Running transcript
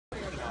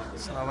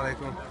Assalamu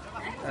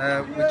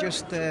alaikum. We're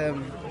just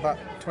about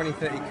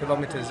 20-30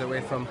 kilometers away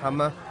from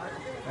Hama.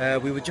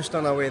 We were just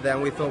on our way there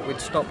and we thought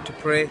we'd stop to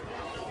pray.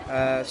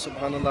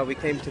 Subhanallah, we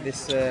came to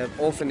this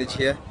orphanage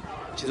here,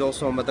 which is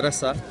also a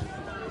madrasa.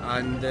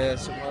 And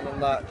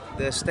subhanallah,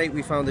 the state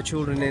we found the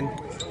children in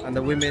and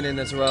the women in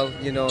as well,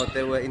 you know,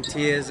 they were in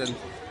tears and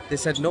they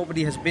said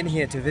nobody has been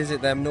here to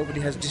visit them, nobody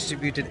has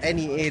distributed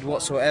any aid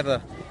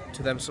whatsoever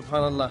to them,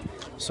 subhanallah.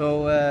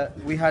 So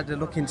we had a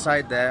look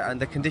inside there and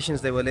the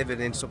conditions they were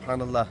living in,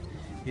 subhanallah,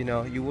 you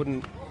know, you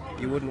wouldn't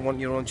want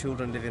your own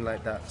children living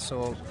like that.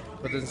 So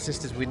brothers and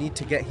sisters, we need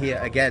to get here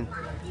again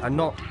and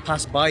not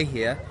pass by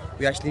here.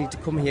 We actually need to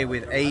come here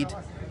with aid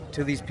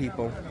to these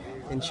people,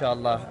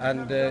 inshallah.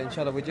 And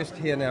inshallah, we're just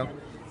here now.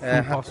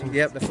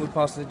 Yep, the food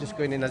parcels are just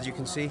going in, as you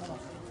can see.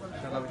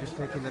 Inshallah, we're just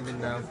taking them in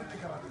now.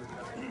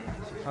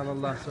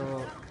 SubhanAllah.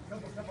 So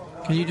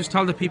can you just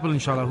tell the people,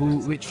 inshallah,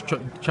 which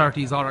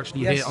charities are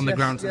actually here on the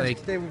ground today? Yes,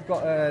 today we've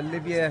got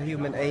Libya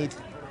Human Aid,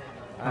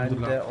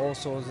 and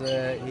also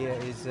here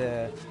is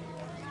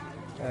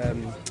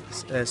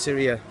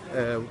Syria.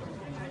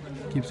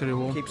 Keep Syria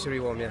warm. Keep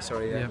Syria warm, yeah,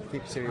 sorry, yeah.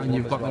 Keep Syria warm. And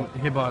you've got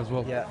Hiba as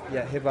well.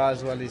 Yeah, Hiba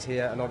as well is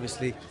here, and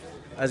obviously,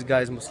 as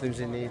guys, Muslims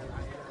in need.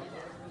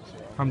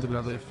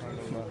 Alhamdulillah.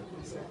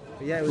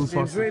 Yeah, it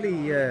was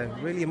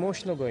really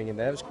emotional going in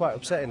there. It was quite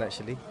upsetting,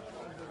 actually.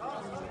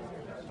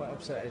 Quite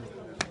upsetting.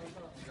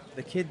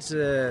 The kids,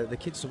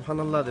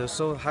 subhanallah, they were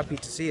so happy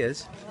to see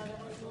us,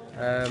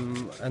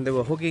 and they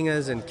were hugging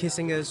us and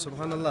kissing us,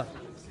 subhanallah.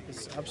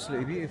 It's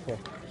absolutely beautiful.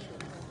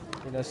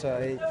 You know, so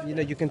you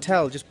know, you can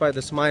tell just by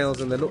the smiles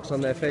and the looks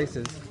on their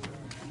faces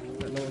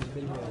that no one's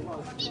been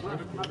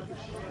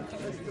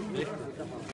here.